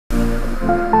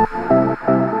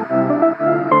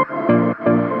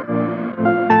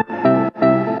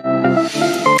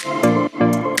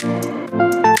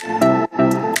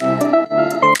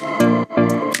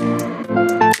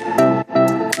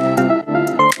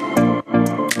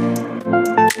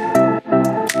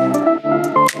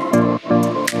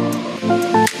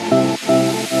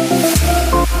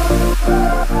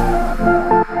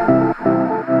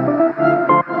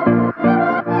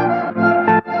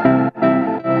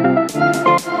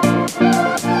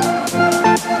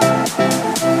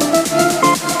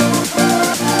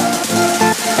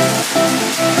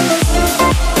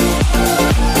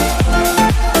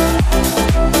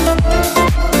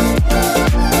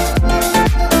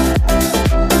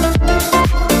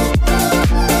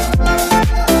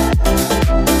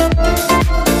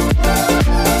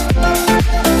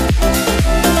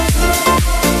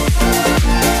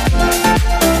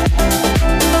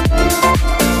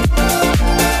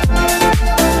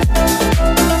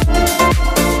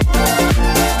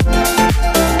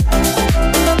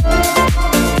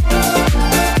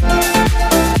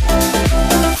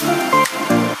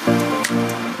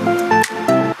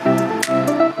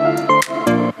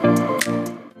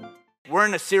we're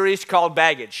in a series called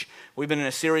Baggage. We've been in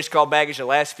a series called Baggage the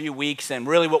last few weeks, and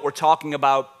really what we're talking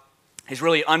about is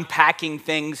really unpacking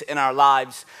things in our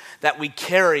lives that we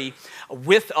carry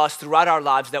with us throughout our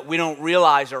lives that we don't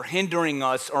realize are hindering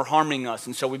us or harming us.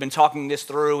 And so we've been talking this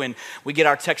through, and we get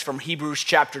our text from Hebrews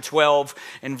chapter 12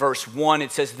 and verse 1.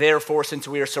 It says, "Therefore, since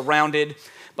we are surrounded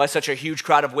by such a huge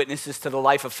crowd of witnesses to the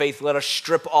life of faith, let us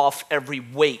strip off every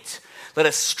weight." Let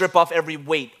us strip off every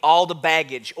weight, all the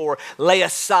baggage, or lay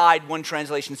aside, one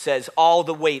translation says, all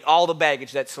the weight, all the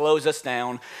baggage that slows us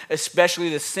down, especially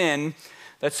the sin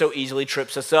that so easily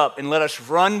trips us up. And let us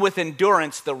run with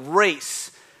endurance the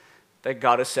race that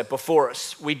God has set before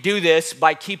us. We do this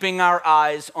by keeping our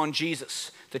eyes on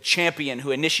Jesus, the champion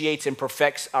who initiates and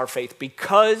perfects our faith.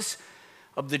 Because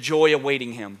of the joy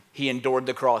awaiting him, he endured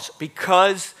the cross.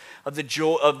 Because of the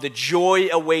joy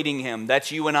awaiting him,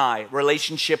 that's you and I,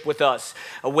 relationship with us,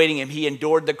 awaiting him, he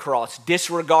endured the cross,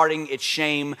 disregarding its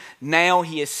shame. Now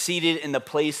he is seated in the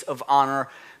place of honor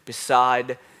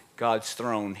beside God's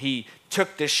throne. He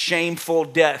took this shameful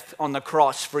death on the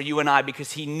cross for you and I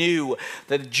because he knew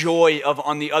the joy of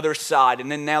on the other side. And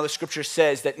then now the scripture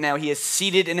says that now he is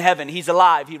seated in heaven. He's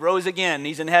alive. He rose again.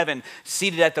 He's in heaven,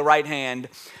 seated at the right hand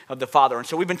of the Father. And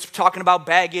so we've been talking about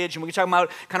baggage, and we're talking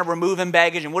about kind of removing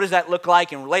baggage and what does that look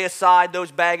like, and lay aside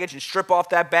those baggage and strip off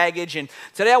that baggage. And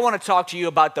today I want to talk to you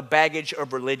about the baggage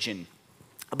of religion,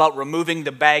 about removing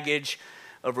the baggage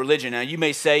of religion. Now you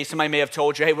may say, somebody may have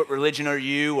told you, hey, what religion are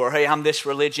you? Or hey, I'm this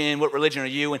religion, what religion are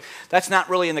you? And that's not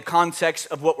really in the context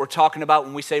of what we're talking about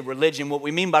when we say religion. What we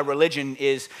mean by religion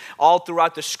is all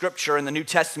throughout the scripture in the New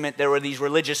Testament, there were these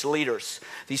religious leaders,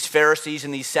 these Pharisees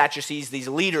and these Sadducees, these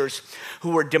leaders who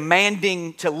were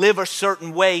demanding to live a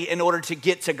certain way in order to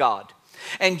get to God.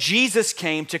 And Jesus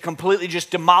came to completely just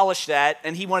demolish that,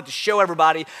 and he wanted to show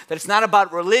everybody that it's not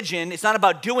about religion, it's not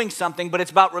about doing something, but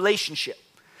it's about relationship.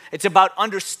 It's about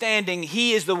understanding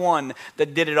he is the one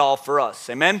that did it all for us.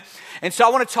 Amen? And so I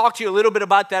want to talk to you a little bit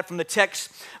about that from the text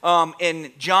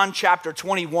in John chapter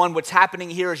 21. What's happening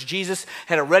here is Jesus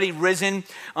had already risen.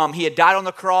 He had died on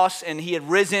the cross and he had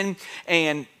risen,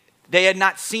 and they had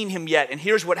not seen him yet. And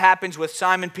here's what happens with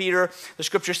Simon Peter. The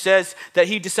scripture says that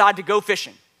he decided to go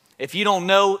fishing. If you don't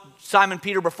know Simon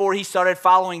Peter, before he started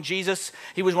following Jesus,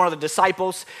 he was one of the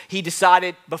disciples. He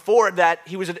decided before that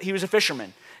he was a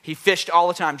fisherman. He fished all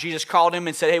the time. Jesus called him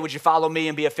and said, hey, would you follow me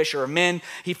and be a fisher of men?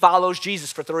 He follows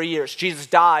Jesus for 3 years. Jesus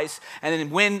dies. And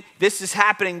then when this is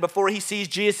happening, before he sees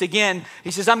Jesus again, he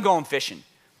says, I'm going fishing.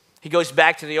 He goes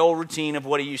back to the old routine of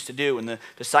what he used to do. And the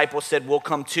disciples said, we'll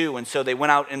come too. And so they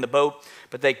went out in the boat,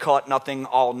 but they caught nothing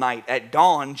all night. At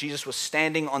dawn, Jesus was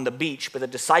standing on the beach, but the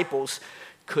disciples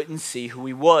couldn't see who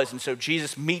he was. And so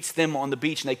Jesus meets them on the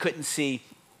beach, and they couldn't see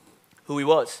who he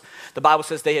was. The Bible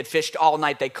says they had fished all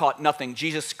night, they caught nothing.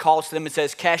 Jesus calls to them and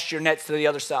says, cast your nets to the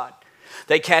other side.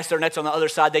 They cast their nets on the other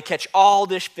side. They catch all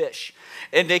this fish.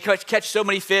 And they catch so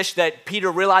many fish that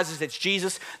Peter realizes it's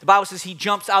Jesus. The Bible says he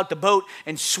jumps out the boat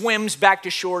and swims back to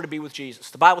shore to be with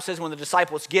Jesus. The Bible says when the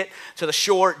disciples get to the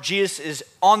shore, Jesus is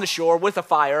on the shore with a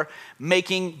fire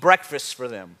making breakfast for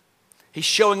them. He's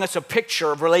showing us a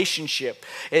picture of relationship.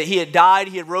 He had died,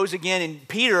 he had rose again. And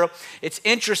Peter, it's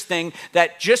interesting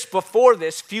that just before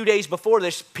this, few days before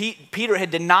this, Peter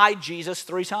had denied Jesus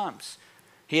 3 times.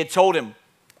 He had told him,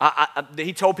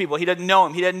 he told people he didn't know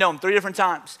him. He didn't know him 3 different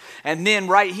times. And then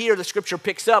right here, the scripture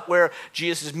picks up where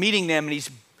Jesus is meeting them, and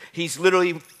he's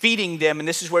literally feeding them. And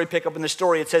this is where we pick up in the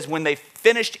story. It says, when they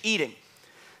finished eating,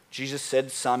 Jesus said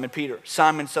to Simon Peter,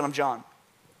 Simon, son of John,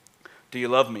 do you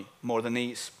love me more than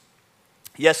these?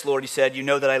 Yes, Lord, he said, you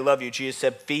know that I love you. Jesus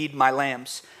said, feed my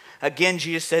lambs. Again,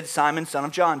 Jesus said, Simon, son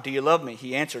of John, do you love me?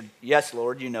 He answered, yes,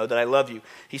 Lord, you know that I love you.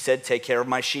 He said, take care of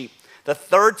my sheep. The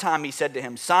 3rd time he said to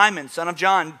him, Simon, son of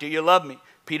John, do you love me?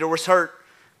 Peter was hurt.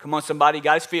 Come on, somebody,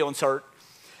 got his feelings hurt.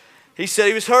 He said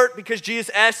he was hurt because Jesus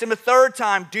asked him a 3rd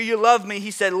time, do you love me?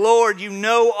 He said, Lord, you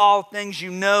know all things.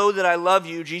 You know that I love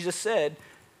you. Jesus said,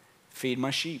 feed my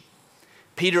sheep.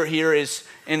 Peter here is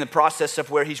in the process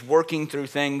of where he's working through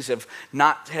things of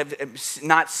not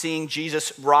seeing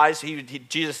Jesus rise.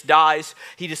 Jesus dies.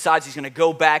 He decides he's going to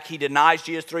go back. He denies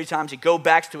Jesus 3 times. He goes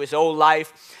back to his old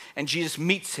life, and Jesus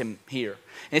meets him here.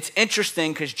 And it's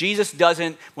interesting because Jesus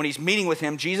doesn't, when he's meeting with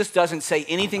him, Jesus doesn't say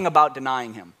anything about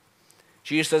denying him.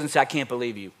 Jesus doesn't say, I can't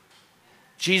believe you.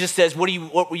 Jesus says,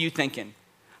 what were you thinking?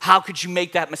 How could you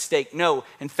make that mistake? No.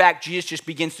 In fact, Jesus just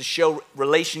begins to show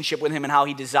relationship with him and how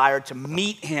he desired to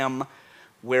meet him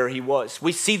where he was.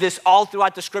 We see this all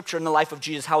throughout the scripture in the life of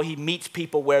Jesus, how he meets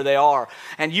people where they are.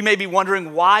 And you may be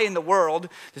wondering, why in the world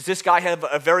does this guy have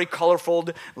a very colorful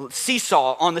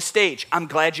seesaw on the stage? I'm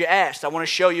glad you asked. I want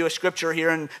to show you a scripture here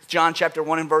in John chapter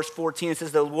 1 and verse 14. It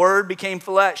says, the Word became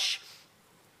flesh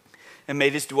and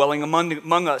made his dwelling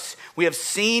among us. We have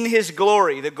seen his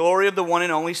glory, the glory of the one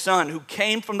and only Son, who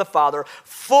came from the Father,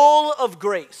 full of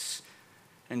grace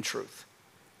and truth.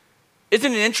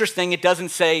 Isn't it interesting? It doesn't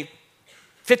say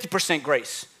 50%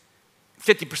 grace,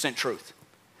 50% truth.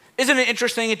 Isn't it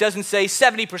interesting? It doesn't say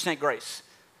 70% grace,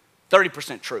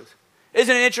 30% truth.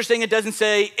 Isn't it interesting? It doesn't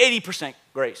say 80%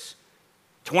 grace,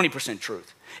 20%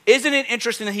 truth. Isn't it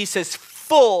interesting that he says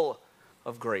full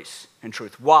of grace and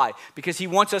truth? Why? Because he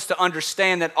wants us to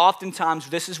understand that oftentimes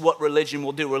this is what religion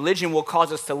will do. Religion will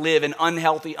cause us to live an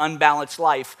unhealthy, unbalanced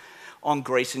life on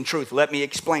grace and truth. Let me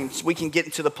explain. So we can get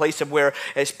into the place of where,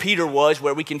 as Peter was,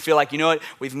 where we can feel like, you know what,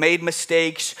 we've made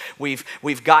mistakes. We've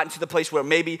gotten to the place where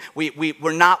maybe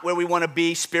we're not where we want to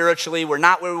be spiritually. We're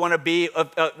not where we want to be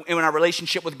in our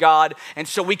relationship with God. And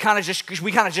so we kind of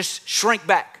just shrink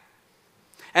back.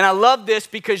 And I love this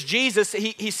because Jesus,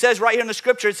 he says right here in the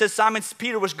scripture, it says Simon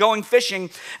Peter was going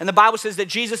fishing, and the Bible says that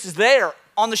Jesus is there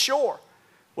on the shore.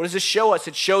 What does this show us?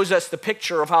 It shows us the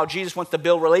picture of how Jesus wants to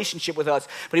build relationship with us,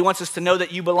 but he wants us to know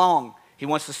that you belong. He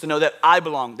wants us to know that I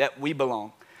belong, that we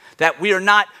belong. That we are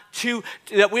not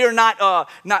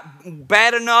not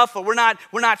bad enough, or we're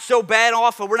not so bad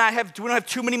off, or we don't have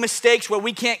too many mistakes where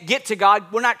we can't get to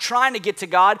God. We're not trying to get to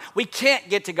God. We can't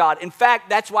get to God. In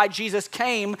fact, that's why Jesus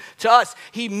came to us.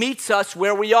 He meets us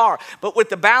where we are. But with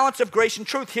the balance of grace and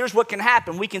truth, here's what can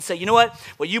happen. We can say, you know what?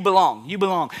 Well, you belong. You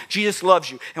belong. Jesus loves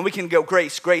you. And we can go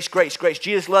grace, grace, grace, grace.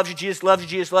 Jesus loves you. Jesus loves you.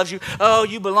 Jesus loves you. Oh,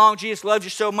 you belong. Jesus loves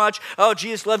you so much. Oh,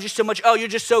 Jesus loves you so much. Oh, you're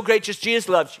just so great. Just Jesus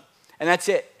loves you. And that's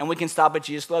it. And we can stop at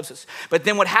Jesus loves us. But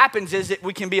then what happens is that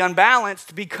we can be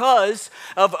unbalanced because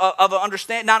of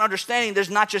not understanding there's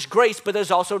not just grace, but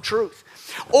there's also truth.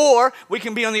 Or we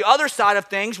can be on the other side of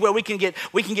things where we can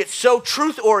get so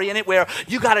truth-oriented where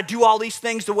you got to do all these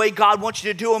things the way God wants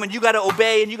you to do them, and you got to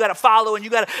obey, and you got to follow, and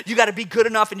you got to be good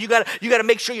enough, and you got to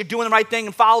make sure you're doing the right thing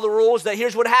and follow the rules. That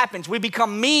here's what happens. We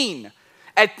become mean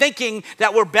at thinking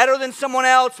that we're better than someone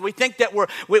else. We think that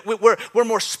we're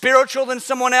more spiritual than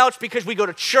someone else because we go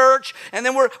to church, and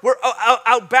then we're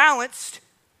outbalanced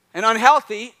and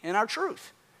unhealthy in our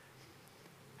truth.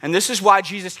 And this is why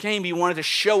Jesus came. He wanted to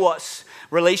show us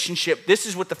relationship. This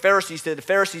is what the Pharisees did. The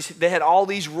Pharisees, they had all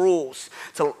these rules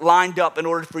lined up in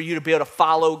order for you to be able to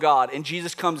follow God. And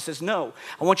Jesus comes and says, no,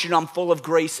 I want you to know I'm full of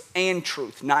grace and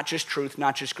truth, not just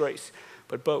grace,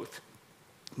 but both.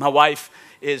 My wife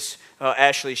is,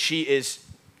 Ashley, she is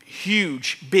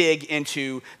big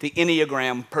into the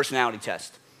Enneagram personality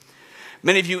test.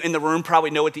 Many of you in the room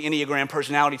probably know what the Enneagram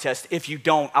personality test. If you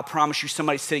don't, I promise you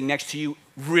somebody sitting next to you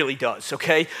really does,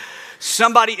 okay?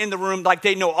 Somebody in the room, like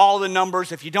they know all the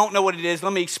numbers. If you don't know what it is,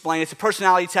 let me explain. It's a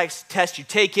personality test. You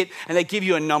take it, and they give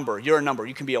you a number. You're a number.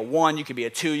 You can be a 1, you can be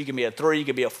a 2, you can be a 3, you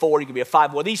can be a 4, you can be a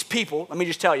 5. Well, these people, let me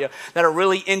just tell you, that are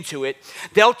really into it,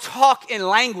 they'll talk in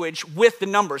language with the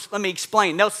numbers. Let me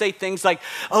explain. They'll say things like,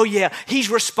 oh, yeah, he's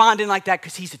responding like that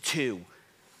because he's a 2.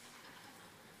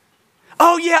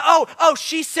 Oh, yeah, oh,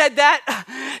 she said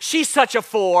that. She's such a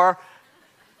 4.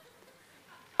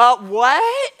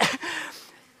 What?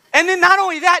 And then not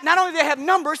only they have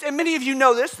numbers, and many of you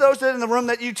know this, those that are in the room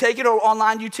that you take it or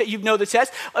online, you know the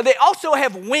test. They also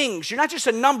have wings. You're not just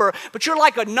a number, but you're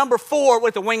like a number 4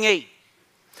 with a wing 8.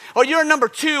 Or you're a number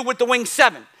 2 with the wing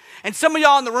 7. And some of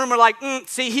y'all in the room are like,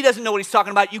 see, he doesn't know what he's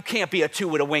talking about. You can't be a 2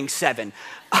 with a wing 7.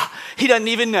 He doesn't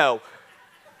even know.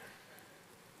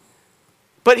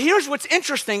 But here's what's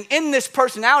interesting. In this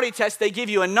personality test, they give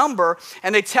you a number,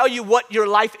 and they tell you what your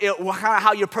life,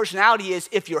 how your personality is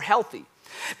if you're healthy.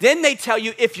 Then they tell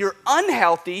you if you're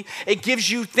unhealthy, it gives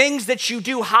you things that you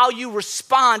do, how you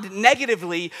respond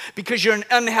negatively because you're an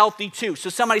unhealthy 2.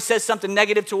 So somebody says something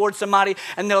negative towards somebody,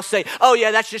 and they'll say, oh, yeah,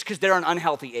 that's just because they're an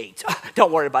unhealthy 8.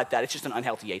 Don't worry about that. It's just an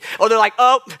unhealthy 8. Or they're like,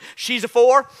 oh, she's a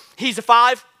 4, he's a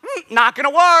 5. Not going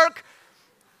to work.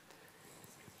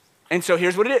 And so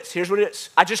here's what it is.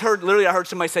 I heard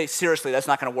somebody say, seriously, that's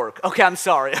not going to work. Okay, I'm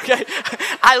sorry, okay?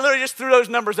 I literally just threw those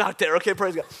numbers out there, okay,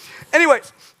 praise God.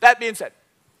 Anyways, that being said,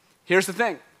 here's the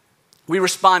thing. We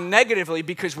respond negatively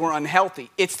because we're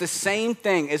unhealthy. It's the same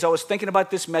thing. As I was thinking about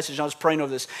this message, I was praying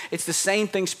over this, it's the same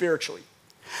thing spiritually.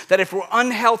 That if we're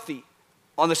unhealthy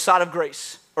on the side of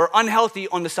grace, or unhealthy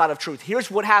on the side of truth, here's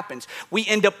what happens. We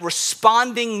end up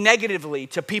responding negatively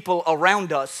to people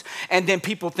around us, and then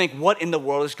people think, what in the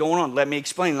world is going on? Let me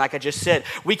explain. Like I just said,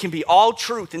 we can be all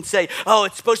truth and say, oh,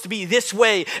 it's supposed to be this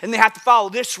way, and they have to follow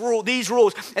this rule, these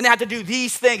rules, and they have to do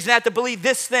these things, and they have to believe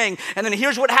this thing. And then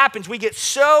here's what happens. We get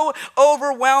so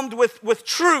overwhelmed with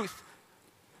truth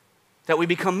that we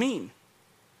become mean.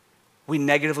 We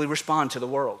negatively respond to the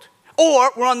world.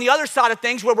 Or we're on the other side of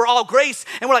things where we're all grace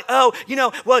and we're like, oh,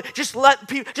 well, just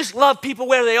love people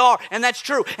where they are. And that's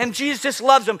true. And Jesus just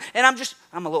loves them. And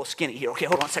I'm a little skinny here. Okay,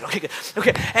 hold on a second. Okay, good.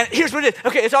 Okay, and here's what it is.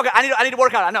 Okay, it's all good. I need to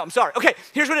work out. I know, I'm sorry. Okay,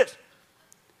 here's what it is.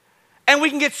 And we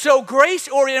can get so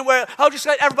grace-oriented where, oh, just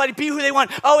let everybody be who they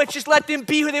want. Oh, it's just let them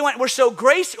be who they want. We're so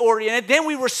grace-oriented. Then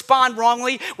we respond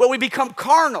wrongly where we become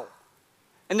carnal.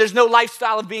 And there's no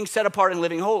lifestyle of being set apart and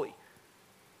living holy.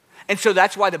 And so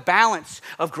that's why the balance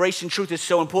of grace and truth is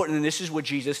so important, and this is what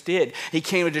Jesus did. He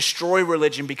came to destroy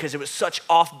religion because it was such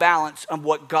off balance on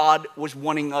what God was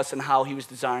wanting us and how he was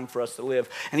desiring for us to live.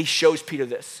 And he shows Peter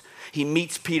this. He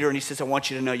meets Peter and he says, I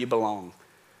want you to know you belong.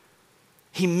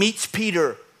 He meets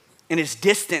Peter in his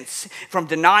distance from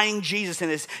denying Jesus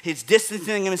and his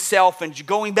distancing himself and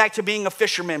going back to being a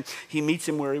fisherman. He meets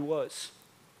him where he was.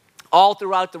 All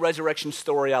throughout the resurrection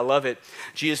story, I love it.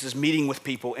 Jesus is meeting with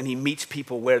people and he meets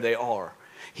people where they are.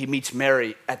 He meets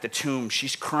Mary at the tomb.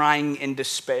 She's crying in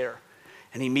despair.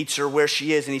 And he meets her where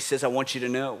she is and he says, I want you to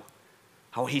know.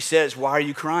 He says, why are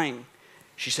you crying?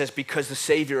 She says, because the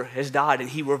Savior has died, and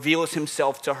he reveals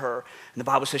himself to her. And the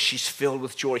Bible says she's filled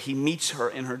with joy. He meets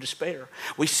her in her despair.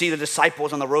 We see the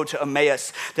disciples on the road to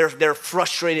Emmaus. They're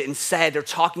frustrated and sad. They're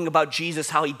talking about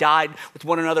Jesus, how he died with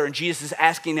one another. And Jesus is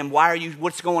asking them,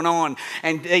 what's going on?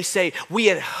 And they say, we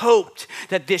had hoped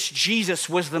that this Jesus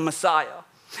was the Messiah.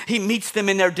 He meets them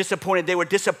in their disappointed. They were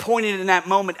disappointed in that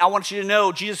moment. I want you to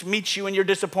know, Jesus meets you in your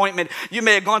disappointment. You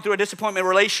may have gone through a disappointment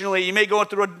relationally. You may go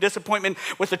through a disappointment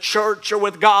with a church or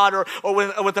with God or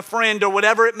with a friend or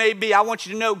whatever it may be. I want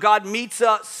you to know God meets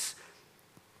us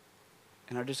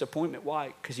in our disappointment.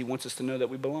 Why? Because he wants us to know that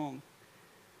we belong.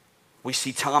 We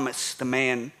see Thomas, the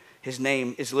man, his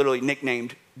name is literally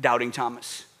nicknamed Doubting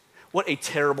Thomas. What a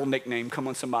terrible nickname. Come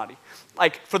on, somebody.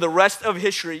 Like, for the rest of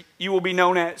history, you will be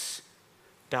known as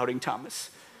Doubting Thomas.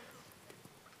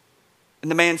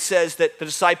 And the man says that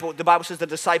the Bible says the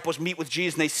disciples meet with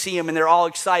Jesus and they see him and they're all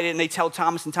excited and they tell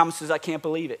Thomas, and Thomas says, I can't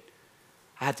believe it.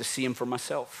 I have to see him for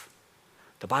myself.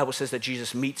 The Bible says that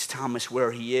Jesus meets Thomas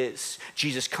where he is.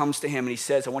 Jesus comes to him and he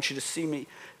says, I want you to see me.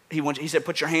 He said,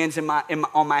 put your hands on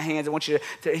my hands. I want you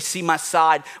to see my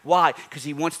side. Why? Because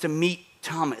he wants to meet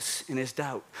Thomas in his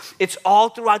doubt. It's all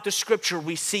throughout the scripture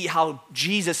we see how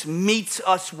Jesus meets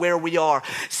us where we are.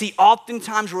 See,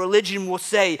 oftentimes religion will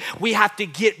say we have to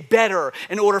get better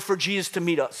in order for Jesus to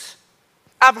meet us.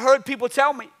 I've heard people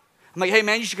tell me, I'm like, hey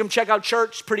man, you should come check out church.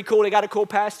 It's pretty cool. They got a cool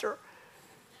pastor.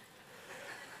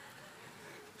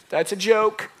 That's a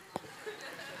joke.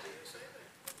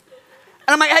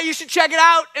 And I'm like, hey, you should check it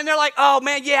out. And they're like, oh,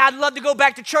 man, yeah, I'd love to go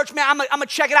back to church. Man, I'm going to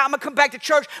check it out. I'm going to come back to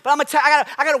church. But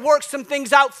I got to work some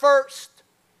things out first.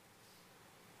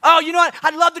 Oh, you know what?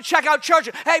 I'd love to check out church.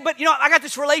 Hey, but, I got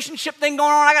this relationship thing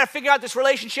going on. I got to figure out this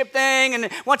relationship thing. And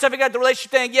once I figure out the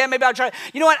relationship thing, yeah, maybe I'll try.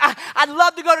 You know what? I'd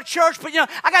love to go to church, but,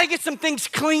 I got to get some things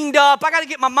cleaned up. I got to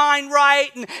get my mind right.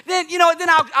 And then, then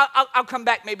I'll come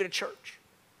back maybe to church.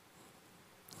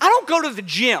 I don't go to the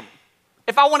gym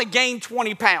if I want to gain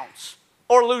 20 pounds.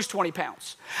 Or lose 20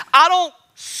 pounds. I don't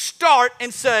start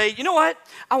and say, you know what?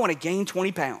 I want to gain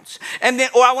 20 pounds.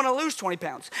 Or I want to lose 20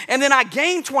 pounds. And then I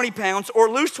gain 20 pounds or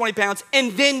lose 20 pounds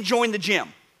and then join the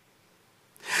gym.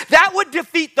 That would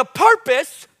defeat the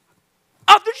purpose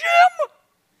of the gym.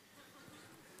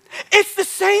 It's the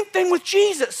same thing with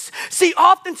Jesus. See,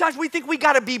 oftentimes we think we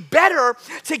got to be better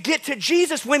to get to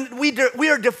Jesus when we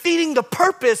are defeating the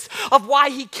purpose of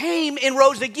why he came and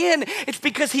rose again. It's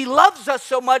because he loves us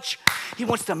so much, he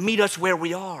wants to meet us where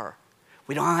we are.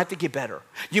 We don't have to get better.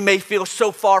 You may feel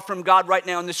so far from God right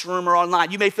now in this room or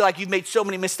online. You may feel like you've made so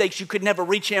many mistakes you could never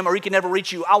reach him or he could never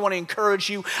reach you. I want to encourage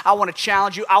you. I want to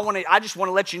challenge you. I just want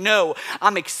to let you know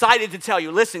I'm excited to tell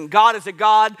you, listen, God is a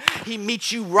God. He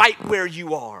meets you right where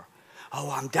you are.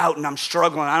 Oh, I'm doubting. I'm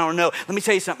struggling. I don't know. Let me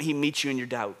tell you something. He meets you in your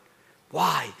doubt.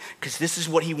 Why? Because this is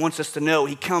what he wants us to know.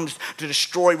 He comes to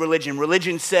destroy religion.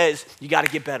 Religion says you got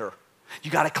to get better. You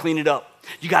got to clean it up.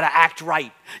 You got to act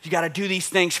right. You got to do these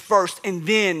things first, and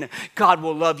then God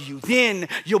will love you. Then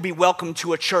you'll be welcome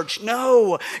to a church.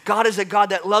 No, God is a God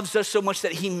that loves us so much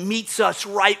that he meets us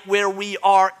right where we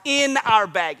are in our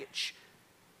baggage,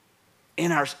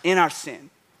 in our sin,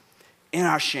 in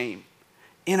our shame,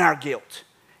 in our guilt,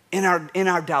 in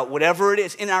our doubt, whatever it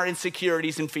is, in our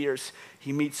insecurities and fears,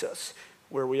 he meets us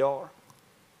where we are.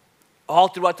 All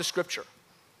throughout the scripture,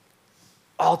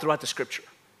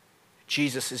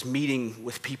 Jesus is meeting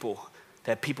with people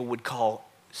that people would call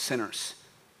sinners.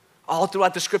 All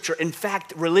throughout the scripture. In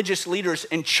fact, religious leaders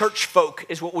and church folk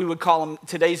is what we would call them in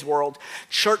today's world.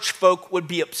 Church folk would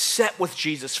be upset with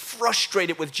Jesus,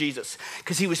 frustrated with Jesus,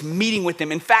 because he was meeting with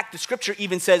them. In fact, the scripture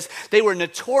even says they were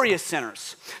notorious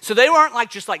sinners. So they weren't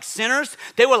just like sinners,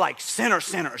 they were like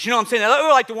sinners. You know what I'm saying? They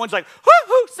were like the ones like,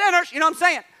 whoo, sinners, you know what I'm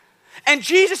saying? And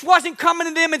Jesus wasn't coming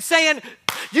to them and saying,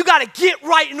 you got to get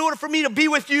right in order for me to be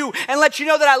with you and let you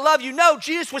know that I love you. No,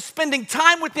 Jesus was spending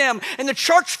time with them. And the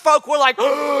church folk were like,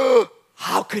 oh,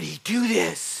 how could he do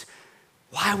this?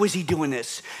 Why was he doing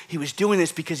this? He was doing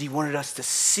this because he wanted us to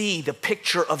see the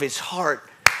picture of his heart,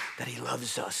 that he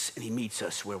loves us and he meets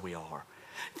us where we are.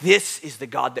 This is the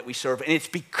God that we serve. And it's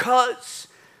because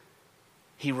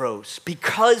he rose,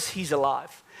 because he's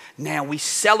alive. Now we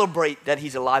celebrate that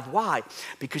he's alive. Why?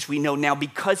 Because we know now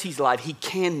because he's alive, he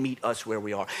can meet us where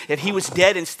we are. If he was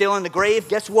dead and still in the grave,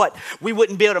 guess what? He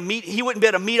wouldn't be able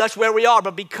to meet us where we are.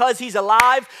 But because he's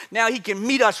alive, now he can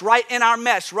meet us right in our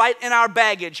mess, right in our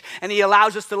baggage. And he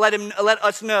allows us to let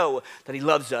us know that he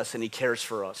loves us and he cares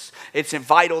for us. It's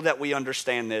vital that we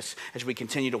understand this as we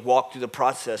continue to walk through the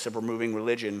process of removing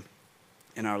religion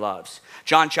in our lives.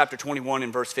 John chapter 21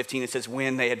 and verse 15, it says,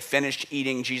 when they had finished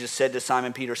eating, Jesus said to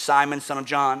Simon Peter, Simon, son of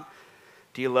John,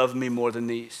 do you love me more than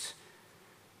these?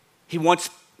 He wants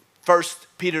first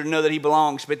Peter to know that he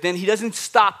belongs, but then he doesn't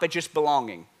stop at just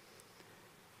belonging.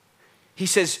 He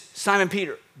says, Simon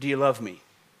Peter, do you love me?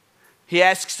 He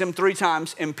asks him 3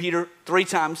 times, and Peter 3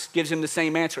 times gives him the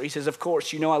same answer. He says, of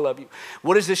course, you know I love you.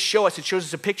 What does this show us? It shows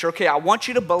us a picture. Okay, I want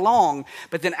you to belong,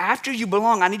 but then after you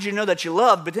belong, I need you to know that you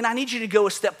love, but then I need you to go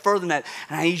a step further than that,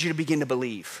 and I need you to begin to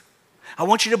believe. I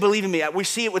want you to believe in me. We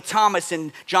see it with Thomas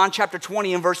in John chapter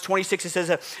 20 and verse 26. It says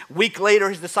a week later,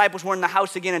 his disciples were in the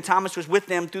house again, and Thomas was with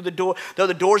them through the door. Though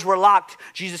the doors were locked,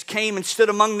 Jesus came and stood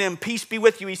among them. Peace be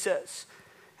with you, he says.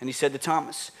 And he said to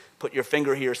Thomas, put your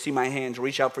finger here, see my hands,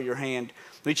 reach out your hand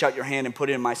and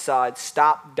put it in my side.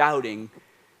 Stop doubting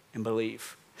and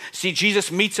believe. See,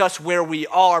 Jesus meets us where we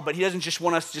are, but he doesn't just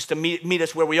want us just to meet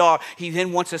us where we are. He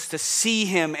then wants us to see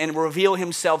him and reveal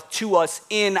himself to us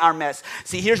in our mess.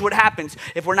 See, here's what happens.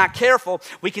 If we're not careful,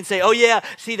 we can say, oh yeah,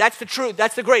 see, that's the truth.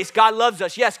 That's the grace. God loves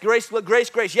us. Yes, grace.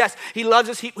 Yes, he loves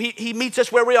us. He meets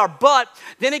us where we are. But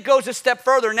then it goes a step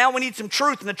further. Now we need some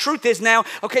truth. And the truth is now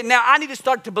I need to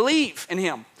start to believe in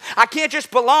him. I can't just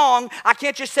belong. I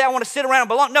can't just say I want to sit around and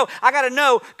belong. No, I got to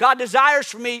know God desires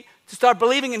for me to start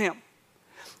believing in him.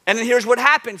 And then here's what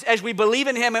happens. As we believe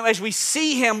in him and as we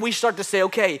see him, we start to say,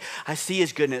 okay, I see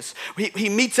his goodness. He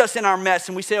meets us in our mess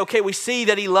and we say, okay, we see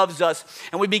that he loves us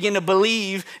and we begin to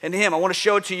believe in him. I want to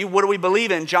show it to you. What do we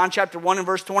believe in? John chapter 1 and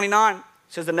verse 29 it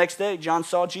says the next day, John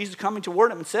saw Jesus coming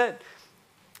toward him and said,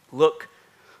 look,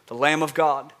 the Lamb of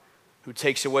God who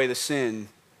takes away the sin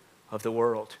of the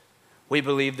world. We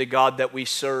believe the God that we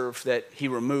serve, that he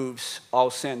removes all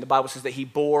sin. The Bible says that he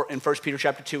bore, in 1 Peter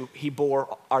chapter 2, he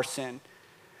bore our sin.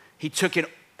 He took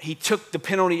the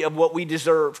penalty of what we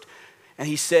deserved. And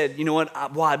he said, you know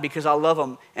what? Why? Because I love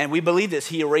him. And we believe this.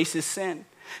 He erases sin.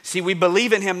 See, we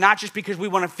believe in him not just because we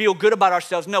want to feel good about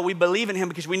ourselves. No, we believe in him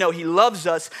because we know he loves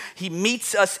us. He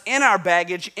meets us in our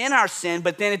baggage, in our sin.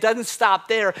 But then it doesn't stop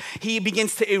there. He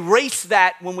begins to erase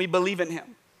that when we believe in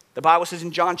him. The Bible says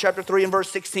in John chapter 3 and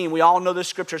verse 16, we all know this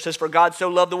scripture. It says, for God so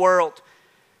loved the world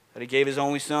that he gave his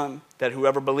only son, that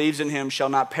whoever believes in him shall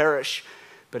not perish,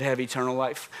 but have eternal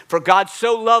life. For God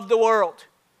so loved the world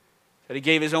that he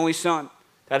gave his only son,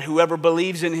 that whoever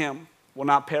believes in him will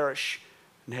not perish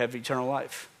and have eternal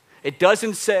life. It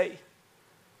doesn't say,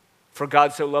 for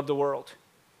God so loved the world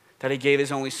that he gave his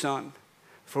only son,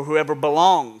 for whoever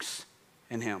belongs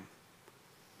in him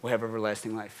will have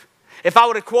everlasting life. If I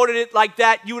would have quoted it like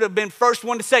that, you would have been first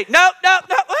one to say, no,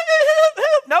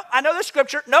 I know the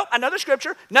scripture. No, I know the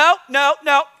scripture.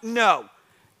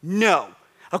 No.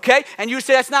 Okay? And you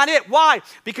say that's not it. Why?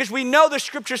 Because we know the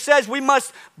scripture says we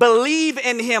must believe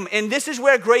in him. And this is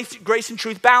where grace and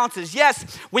truth balances.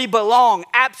 Yes, we belong.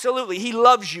 Absolutely. He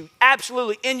loves you.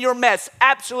 Absolutely. In your mess.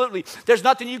 Absolutely. There's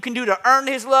nothing you can do to earn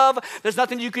his love. There's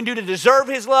nothing you can do to deserve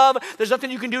his love. There's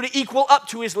nothing you can do to equal up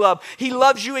to his love. He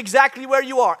loves you exactly where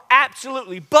you are.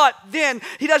 Absolutely. But then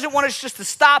he doesn't want us just to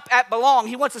stop at belong.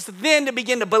 He wants us then to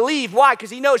begin to believe. Why? Because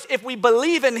he knows if we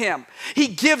believe in him, he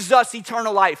gives us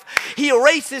eternal life. He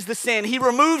erases the sin. He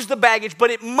removes the baggage,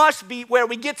 but it must be where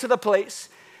we get to the place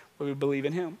where we believe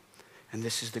in him. And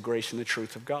this is the grace and the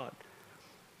truth of God.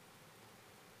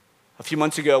 A few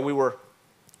months ago, we were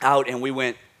out and we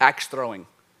went axe throwing.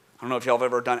 I don't know if y'all have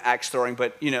ever done axe throwing,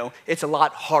 but it's a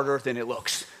lot harder than it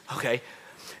looks, okay?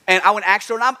 And I went axe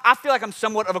throwing. I feel like I'm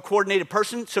somewhat of a coordinated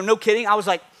person, so no kidding. I was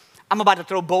like, I'm about to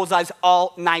throw bullseyes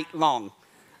all night long.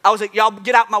 I was like, y'all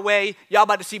get out my way. Y'all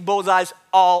about to see bullseyes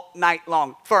all night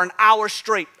long. For an hour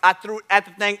straight, I threw at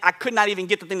the thing. I could not even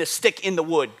get the thing to stick in the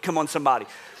wood. Come on, somebody.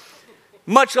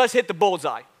 Much less hit the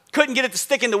bullseye. Couldn't get it to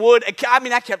stick in the wood.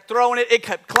 I kept throwing it. It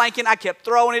kept clanking. I kept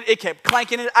throwing it. It kept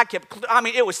clanking it.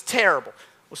 It was terrible.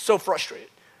 I was so frustrated.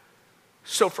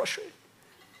 So frustrated.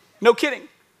 No kidding.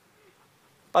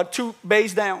 About 2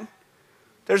 bays down,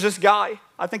 there's this guy.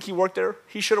 I think he worked there.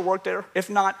 He should have worked there. If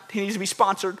not, he needs to be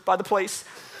sponsored by the place.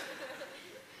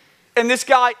 And this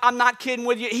guy, I'm not kidding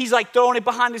with you, he's like throwing it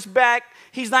behind his back.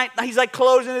 He's like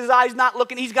closing his eyes, not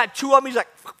looking. He's got 2 of them. He's like,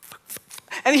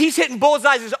 and he's hitting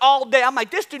bullseyes all day. I'm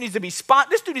like, this dude needs to be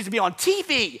on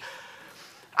TV.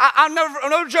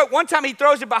 Another joke. One time he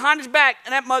throws it behind his back,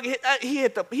 and that mug he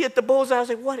hit the bullseye. I was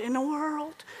like, what in the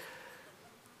world?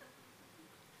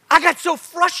 I got so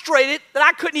frustrated that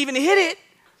I couldn't even hit it.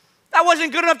 That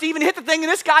wasn't good enough to even hit the thing, and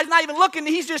this guy's not even looking.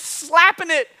 He's just slapping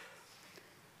it.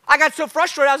 I got so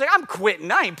frustrated, I was like, I'm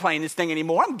quitting. I ain't playing this thing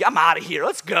anymore. I'm out of here.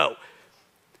 Let's go.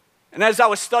 And as I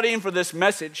was studying for this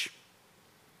message,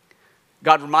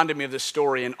 God reminded me of this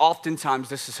story, and oftentimes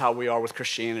this is how we are with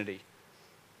Christianity.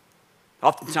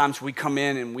 Oftentimes we come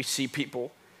in and we see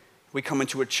people. We come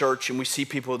into a church and we see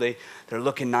people, they're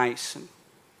looking nice, and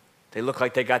they look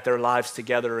like they got their lives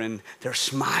together, and they're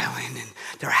smiling, and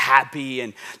they're happy,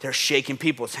 and they're shaking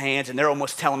people's hands, and they're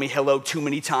almost telling me hello too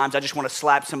many times. I just want to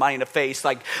slap somebody in the face,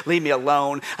 like, leave me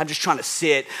alone. I'm just trying to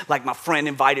sit, like my friend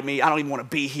invited me. I don't even want to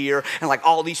be here. And like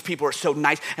all these people are so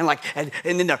nice, and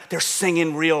then they're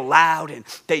singing real loud, and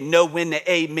they know when to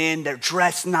amen. They're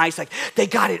dressed nice, like they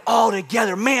got it all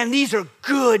together. Man, these are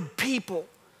good people.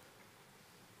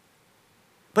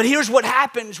 But here's what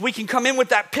happens. We can come in with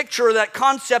that picture or that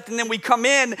concept, and then we come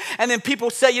in, and then people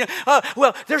say,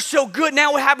 well, they're so good.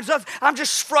 Now what happens to us? I'm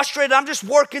just frustrated. I'm just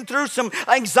working through some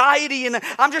anxiety, and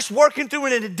I'm just working through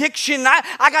an addiction.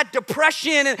 I got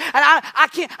depression, and I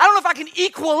don't know if I can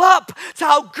equal up to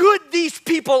how good these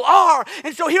people are.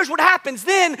 And so here's what happens.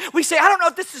 Then we say, I don't know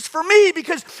if this is for me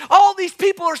because all these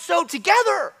people are so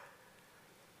together.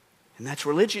 And that's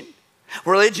religion.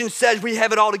 Religion says we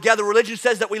have it all together. Religion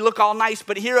says that we look all nice.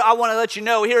 But here I want to let you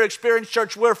know, here at Experience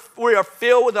Church, we are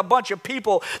filled with a bunch of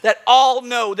people that all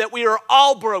know that we are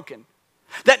all broken,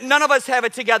 that none of us have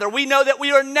it together. We know that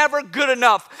we are never good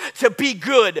enough to be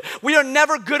good. We are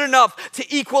never good enough to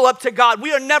equal up to God.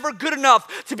 We are never good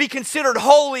enough to be considered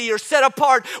holy or set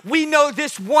apart. We know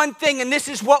this one thing, and this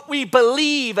is what we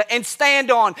believe and stand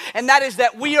on, and that is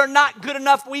that we are not good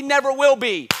enough. We never will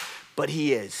be, but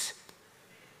He is.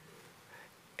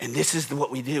 And this is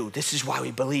what we do. This is why we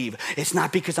believe. It's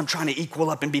not because I'm trying to equal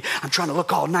up and I'm trying to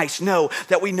look all nice. No,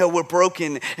 that we know we're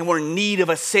broken and we're in need of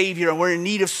a Savior and we're in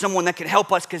need of someone that can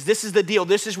help us, because this is the deal.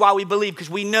 This is why we believe, because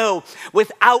we know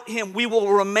without Him we will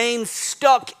remain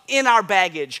stuck in our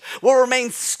baggage. We'll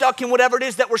remain stuck in whatever it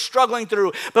is that we're struggling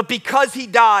through. But because He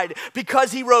died,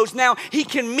 because He rose, now He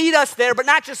can meet us there, but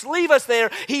not just leave us there.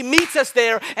 He meets us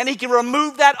there, and He can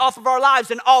remove that off of our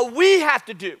lives. And all we have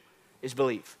to do is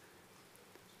believe.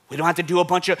 We don't have to do a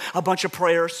bunch of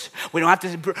prayers. We don't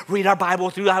have to read our Bible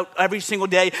throughout every single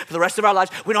day for the rest of our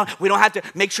lives. We don't have to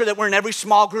make sure that we're in every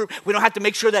small group. We don't have to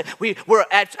make sure that we're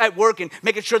at work and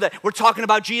making sure that we're talking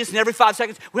about Jesus in every 5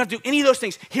 seconds. We don't have to do any of those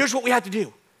things. Here's what we have to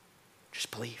do.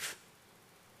 Just believe.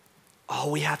 All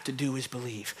we have to do is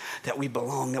believe that we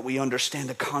belong, that we understand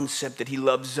the concept that He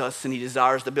loves us and He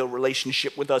desires to build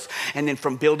relationship with us. And then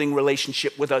from building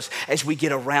relationship with us, as we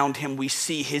get around Him, we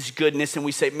see His goodness and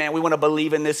we say, man, we want to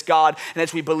believe in this God. And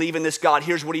as we believe in this God,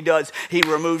 here's what He does. He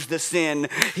removes the sin.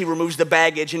 He removes the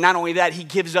baggage. And not only that, He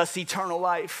gives us eternal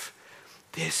life.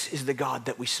 This is the God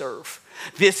that we serve.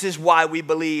 This is why we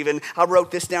believe. And I wrote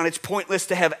this down. It's pointless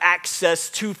to have access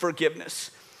to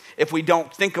forgiveness if we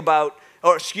don't think about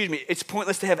it's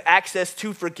pointless to have access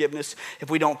to forgiveness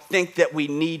if we don't think that we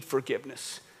need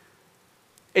forgiveness.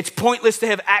 It's pointless to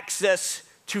have access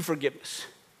to forgiveness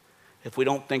if we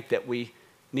don't think that we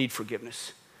need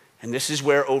forgiveness. And this is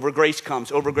where over grace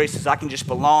comes. Over grace says, I can just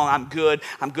belong. I'm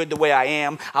good the way I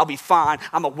am. I'll be fine.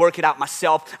 I'm going to work it out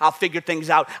myself. I'll figure things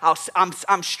out.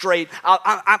 I'm straight.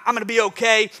 I'm going to be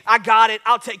okay. I got it.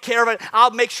 I'll take care of it.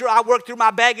 I'll make sure I work through my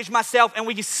baggage myself. And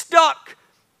we get stuck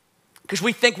because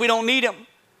we think we don't need Him.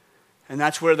 And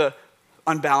that's where the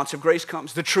unbalance of grace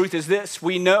comes. The truth is this.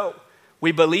 We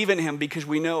believe in Him because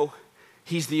we know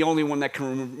He's the only one that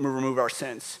can remove our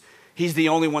sins. He's the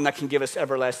only one that can give us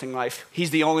everlasting life. He's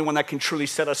the only one that can truly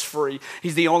set us free.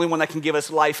 He's the only one that can give us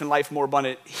life and life more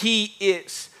abundant. He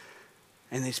is.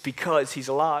 And it's because he's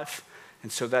alive.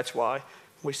 And so that's why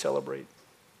we celebrate.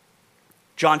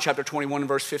 John chapter 21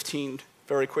 verse 15,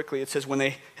 very quickly, it says, when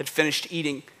they had finished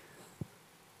eating,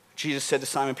 Jesus said to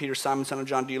Simon Peter, Simon, son of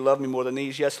John, do you love me more than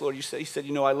these? Yes, Lord. He said,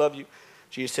 you know I love you.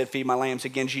 Jesus said, feed my lambs.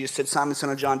 Again, Jesus said, Simon, son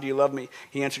of John, do you love me?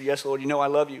 He answered, yes, Lord, you know I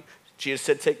love you. Jesus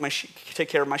said, take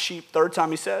care of my sheep. Third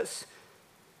time he says,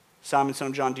 Simon, son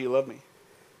of John, do you love me?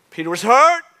 Peter was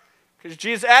hurt because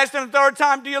Jesus asked him the third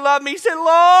time, do you love me? He said,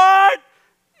 Lord,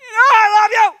 you know I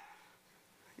love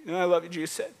you. You know I love you,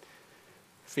 Jesus said.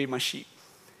 Feed my sheep.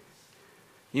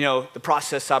 You know, the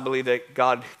process I believe that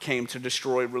God came to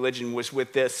destroy religion was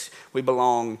with this. We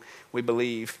belong, we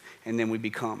believe, and then we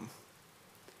become.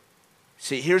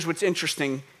 See, here's what's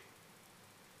interesting.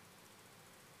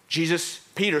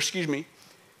 Peter,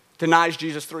 denies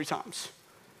Jesus 3 times.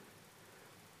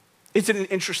 Isn't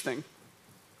it interesting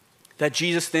that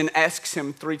Jesus then asks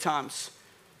him 3 times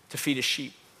to feed his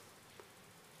sheep?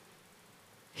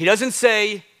 He doesn't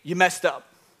say, you messed up.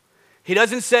 He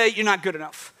doesn't say, you're not good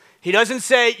enough. He doesn't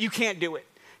say, you can't do it.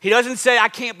 He doesn't say, I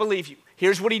can't believe you.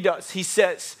 Here's what he does. He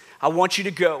says, I want you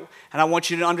to go, and I want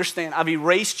you to understand, I've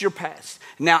erased your past.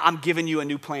 Now I'm giving you a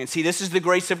new plan. See, this is the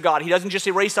grace of God. He doesn't just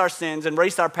erase our sins and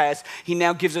erase our past. He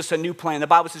now gives us a new plan. The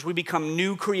Bible says we become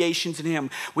new creations in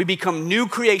him. We become new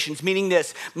creations, meaning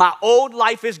this, my old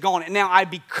life is gone, and now I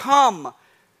become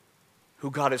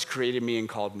who God has created me and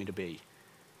called me to be.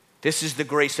 This is the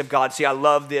grace of God. See, I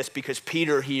love this because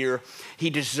Peter here,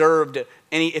 he deserved,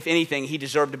 if anything, he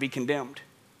deserved to be condemned.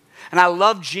 And I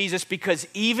love Jesus because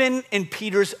even in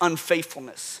Peter's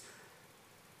unfaithfulness,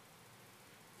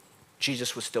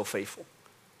 Jesus was still faithful.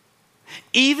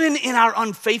 Even in our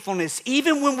unfaithfulness,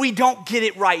 even when we don't get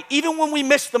it right, even when we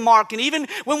miss the mark, and even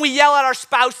when we yell at our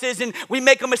spouses and we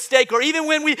make a mistake, or even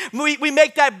when we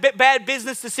make that bad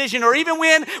business decision, or even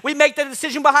when we make that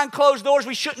decision behind closed doors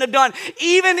we shouldn't have done,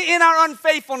 even in our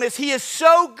unfaithfulness, he is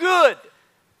so good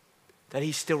that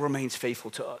he still remains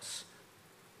faithful to us.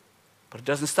 But it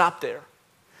doesn't stop there.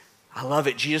 I love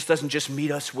it. Jesus doesn't just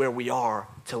meet us where we are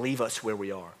to leave us where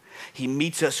we are. He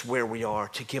meets us where we are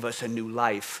to give us a new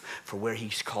life for where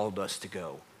he's called us to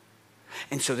go.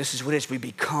 And so this is what it is. We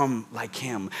become like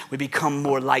him. We become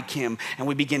more like him. And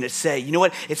we begin to say, you know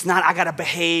what? It's not I got to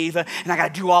behave and I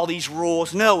got to do all these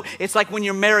rules. No, it's like when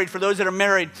you're married. For those that are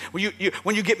married,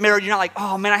 when you get married, you're not like,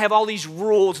 oh man, I have all these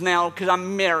rules now because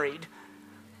I'm married.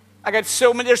 There's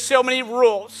so many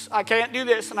rules. I can't do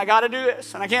this and I got to do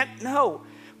this and I can't. No.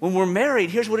 When we're married,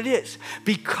 here's what it is.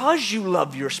 Because you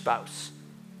love your spouse,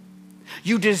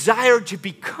 you desire to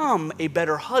become a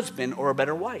better husband or a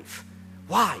better wife.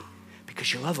 Why?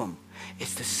 Because you love them.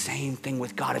 It's the same thing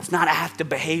with God. It's not I have to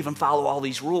behave and follow all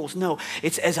these rules. No,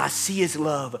 it's as I see his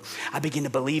love, I begin to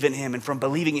believe in him. And from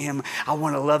believing in him, I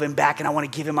want to love him back and I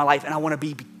want to give him my life. And I want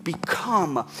to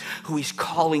become who he's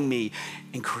calling me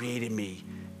and created me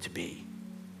to be.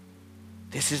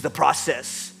 This is the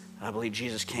process I believe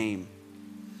Jesus came.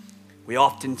 We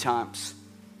oftentimes,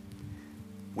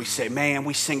 we say, man,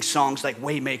 we sing songs like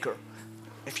Waymaker.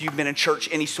 If you've been in church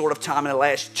any sort of time in the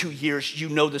last 2 years, you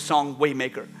know the song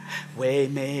Waymaker.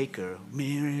 Waymaker,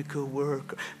 miracle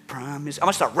worker, promise. I'm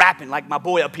going to start rapping like my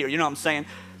boy up here, you know what I'm saying?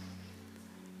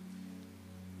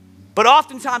 But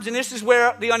oftentimes, and this is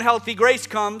where the unhealthy grace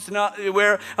comes,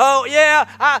 where, oh yeah,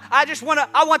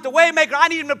 I want the Waymaker. I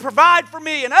need him to provide for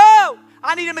me, and oh,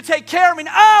 I need him to take care of me, and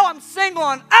oh, I'm single,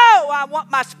 and oh, I want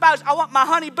my spouse, I want my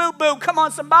honey boo-boo. Come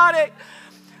on, somebody.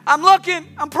 I'm looking,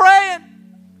 I'm praying.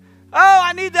 Oh,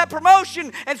 I need that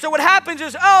promotion. And so what happens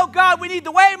is, oh God, we need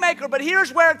the Waymaker. But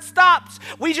here's where it stops.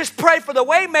 We just pray for the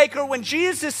Waymaker when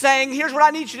Jesus is saying, here's what I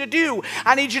need you to do.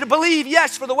 I need you to believe,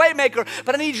 yes, for the Waymaker,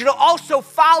 but I need you to also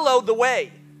follow the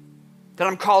way that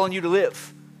I'm calling you to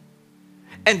live.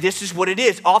 And this is what it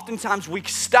is. Oftentimes we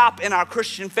stop in our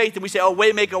Christian faith and we say, oh,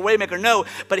 Waymaker, Waymaker. No,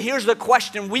 but here's the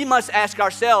question we must ask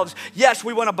ourselves. Yes,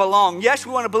 we want to belong. Yes,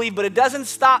 we want to believe, but it doesn't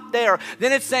stop there.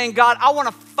 Then it's saying, God, I want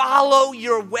to follow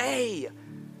your way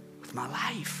with my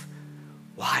life.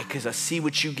 Why? Because I see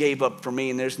what you gave up for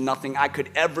me and there's nothing I could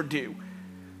ever do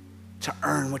to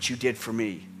earn what you did for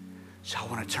me. So I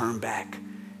want to turn back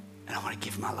and I want to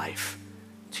give my life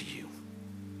to you.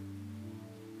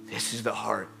 This is the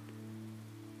heart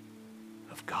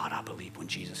of God, I believe, when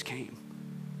Jesus came.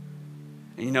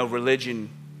 And you know, religion,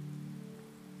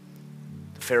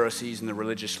 the Pharisees and the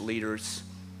religious leaders,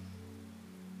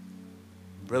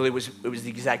 really it was the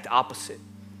exact opposite.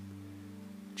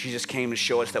 Jesus came to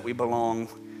show us that we belong,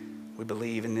 we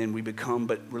believe, and then we become.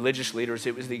 But religious leaders,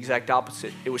 it was the exact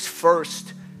opposite. It was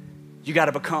first You got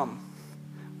to become.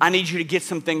 I need you to get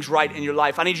some things right in your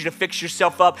life. I need you to fix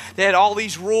yourself up. They had all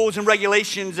these rules and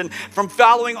regulations, and from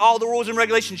following all the rules and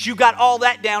regulations, you got all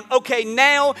that down. Okay,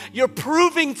 now you're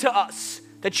proving to us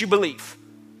that you believe.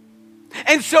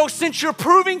 And so since you're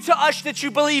proving to us that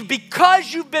you believe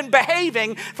because you've been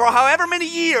behaving for however many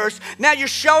years, now you're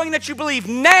showing that you believe.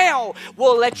 Now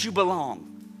we'll let you belong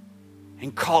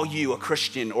and call you a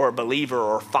Christian or a believer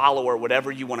or a follower,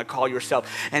 whatever you want to call yourself.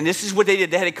 And this is what they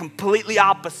did. They had a completely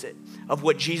opposite of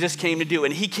what Jesus came to do.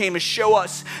 And he came to show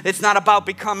us it's not about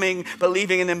becoming,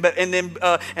 believing, and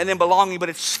then belonging, but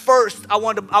it's first, I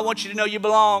want you to know you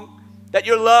belong, that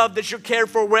you're loved, that you're cared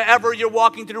for wherever you're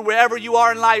walking through, wherever you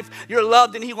are in life. You're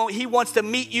loved, and he wants to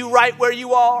meet you right where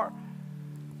you are.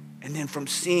 And then from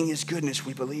seeing his goodness,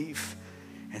 we believe.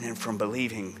 And then from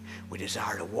believing, we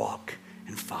desire to walk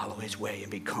and follow his way and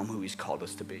become who he's called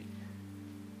us to be.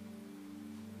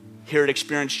 Here at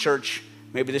Experience Church,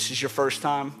 maybe this is your first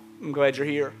time. I'm glad you're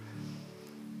here.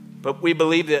 But we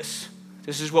believe this.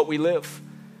 This is what we live.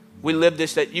 We live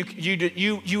this, that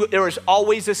there is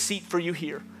always a seat for you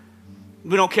here.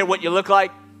 We don't care what you look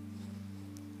like.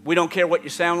 We don't care what you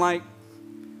sound like.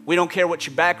 We don't care what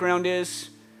your background is.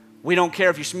 We don't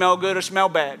care if you smell good or smell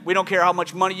bad. We don't care how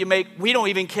much money you make. We don't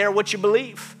even care what you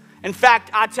believe. In fact,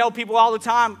 I tell people all the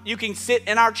time, you can sit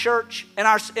in our church, in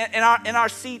our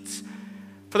seats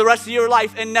for the rest of your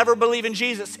life and never believe in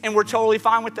Jesus, and we're totally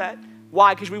fine with that.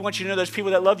 Why? Because we want you to know there's people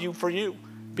that love you for you,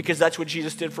 because that's what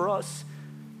Jesus did for us.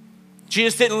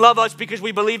 Jesus didn't love us because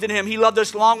we believed in him. He loved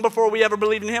us long before we ever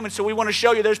believed in him, and so we want to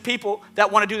show you there's people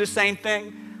that want to do the same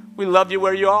thing. We love you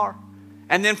where you are.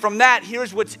 And then from that,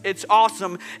 here's it's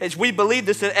awesome, is we believe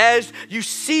this, that as you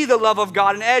see the love of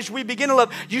God and as we begin to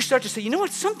love, you start to say, you know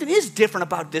what, something is different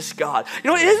about this God. You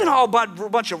know, it isn't all about a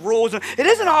bunch of rules. It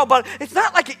isn't all about, it's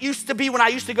not like it used to be when I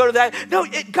used to go to that. No,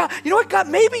 God, you know what, God,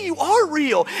 maybe you are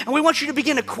real. And we want you to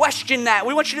begin to question that.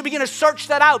 We want you to begin to search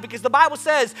that out, because the Bible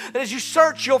says that as you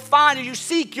search, you'll find, as you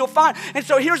seek, you'll find. And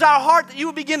so here's our heart, that you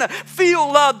will begin to feel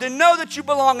loved and know that you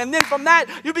belong. And then from that,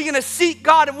 you begin to seek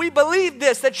God. And we believe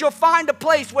this, that you'll find a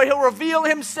place where he'll reveal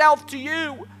himself to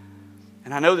you.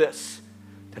 And I know this,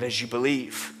 that as you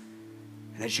believe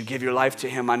and as you give your life to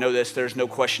him, I know this, there's no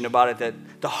question about it, that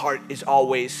the heart is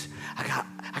always, I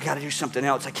got to do something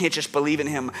else. I can't just believe in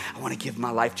him. I want to give my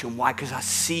life to him. Why? Because I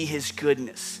see his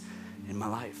goodness in my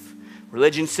life.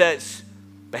 Religion says,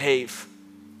 behave,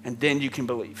 and then you can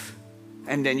believe,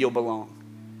 and then you'll belong.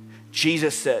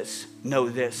 Jesus says, know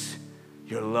this,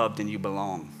 you're loved and you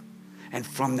belong. And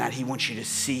from that, he wants you to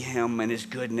see him and his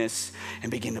goodness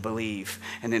and begin to believe.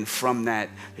 And then from that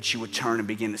you would turn and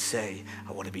begin to say,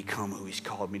 I want to become who he's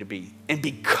called me to be. And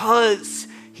because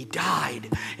he died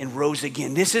and rose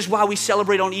again. This is why we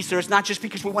celebrate on Easter. It's not just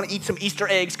because we want to eat some Easter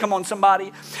eggs. Come on,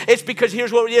 somebody. It's because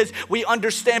here's what it is. We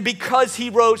understand because he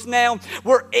rose now,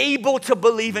 we're able to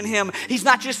believe in him. He's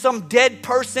not just some dead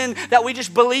person that we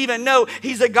just believe in. No,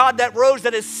 he's a God that rose,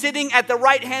 that is sitting at the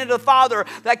right hand of the Father,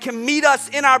 that can meet us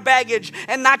in our baggage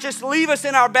and not just leave us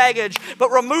in our baggage, but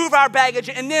remove our baggage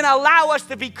and then allow us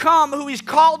to become who he's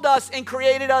called us and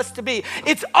created us to be.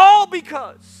 It's all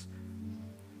because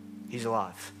he's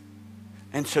alive.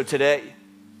 And so today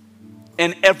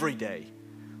and every day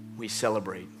we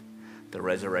celebrate the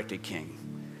resurrected King.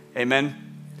 Amen.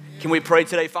 Can we pray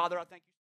today? Father, I thank you.